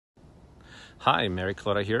Hi, Marek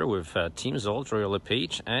Kloda here with Team Zolt, Royal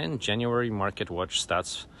LePage, and January Market Watch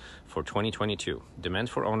stats for 2022.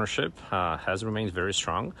 Demand for ownership has remained very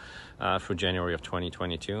strong for January of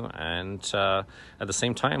 2022, and at the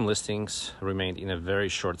same time, listings remained in a very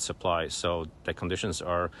short supply, so the conditions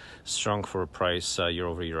are strong for price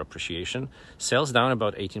year-over-year appreciation. Sales down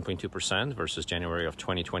about 18.2% versus January of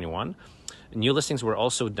 2021. New listings were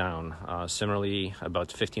also down, similarly about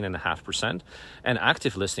 15.5%, and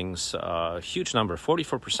active listings, huge number,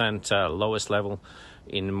 44%, lowest level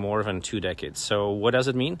in more than 2 decades. So what does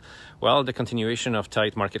it mean? Well, the continuation of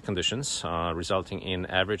tight market conditions, resulting in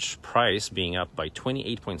average price being up by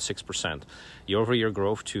 28.6%, year-over-year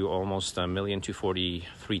growth to almost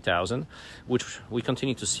 1,243,000, which we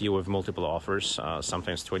continue to see with multiple offers,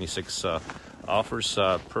 sometimes 26 offers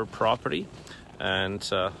per property. And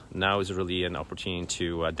now is really an opportunity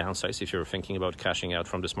to downsize if you're thinking about cashing out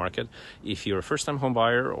from this market. If you're a first-time home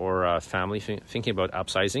buyer or a family thinking about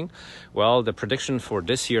upsizing, well, the prediction for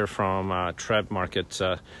this year from TRREB market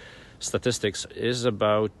statistics is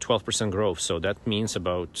about 12% growth. So that means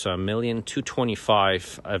about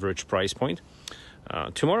 1,225,000 average price point.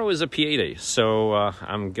 Tomorrow is a PA day, so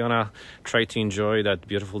I'm gonna try to enjoy that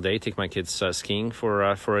beautiful day, take my kids skiing for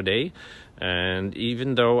a day. And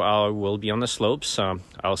even though I will be on the slopes,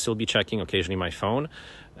 I'll still be checking occasionally my phone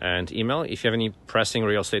and email. If you have any pressing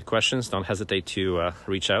real estate questions, don't hesitate to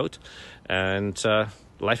reach out. And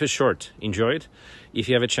life is short. Enjoy it if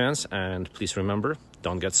you have a chance. And please remember,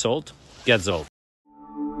 don't get sold, get zold.